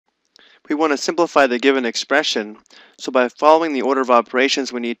We want to simplify the given expression, so by following the order of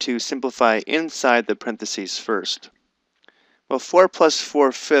operations, we need to simplify inside the parentheses first. Well, 4 plus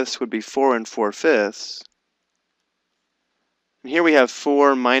 4/5 would be 4 and 4/5. And here we have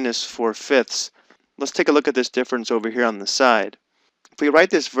 4 minus 4/5. Let's take a look at this difference over here on the side. If we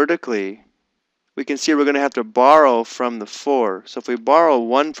write this vertically, we can see we're going to have to borrow from the 4. So if we borrow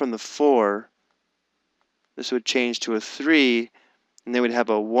 1 from the 4, this would change to a 3, and then we'd have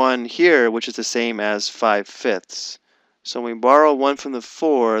a 1 here, which is the same as 5/5. So when we borrow 1 from the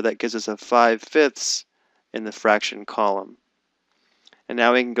 4, that gives us a 5/5 in the fraction column. And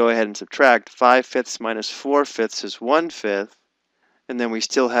now we can go ahead and subtract. 5/5 minus 4/5 is 1/5, and then we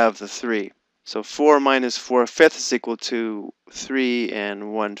still have the 3. So 4 minus 4/5 is equal to 3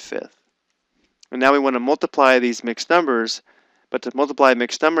 and 1/5. And now we want to multiply these mixed numbers, but to multiply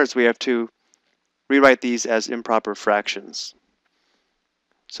mixed numbers we have to rewrite these as improper fractions.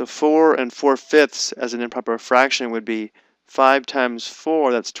 So 4 and 4/5 as an improper fraction would be 5 times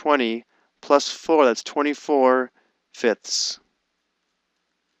 4, that's 20, plus 4, that's 24/5.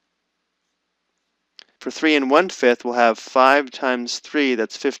 For 3 and 1/5, we'll have 5 times 3,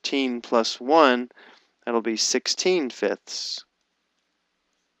 that's 15, plus 1, that'll be 16/5.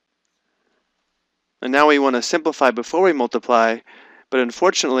 And now we want to simplify before we multiply, but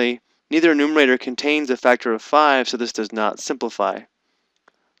unfortunately, neither numerator contains a factor of 5, so this does not simplify.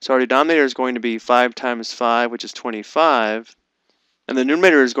 So our denominator is going to be 5 times 5, which is 25, and the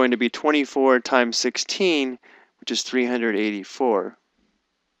numerator is going to be 24 times 16, which is 384.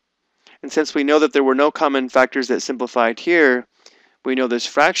 And since we know that there were no common factors that simplified here, we know this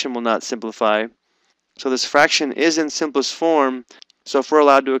fraction will not simplify. So this fraction is in simplest form, so if we're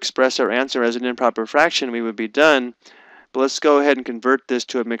allowed to express our answer as an improper fraction, we would be done. But let's go ahead and convert this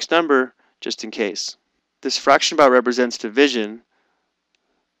to a mixed number just in case. This fraction bar represents division,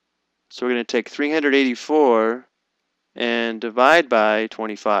 so we're going to take 384 and divide by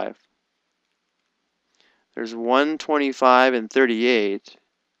 25. There's 125 and 38.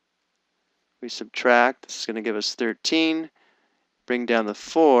 We subtract, this is going to give us 13. Bring down the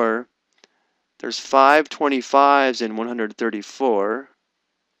 4. There's 5 25s in 134.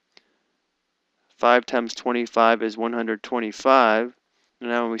 5 times 25 is 125. And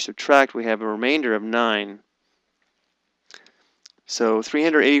now when we subtract, we have a remainder of 9. So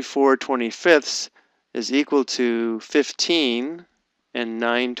 384/25 is equal to 15 and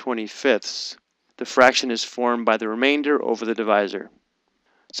 9/25. The fraction is formed by the remainder over the divisor.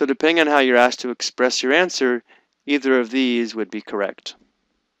 So depending on how you're asked to express your answer, either of these would be correct.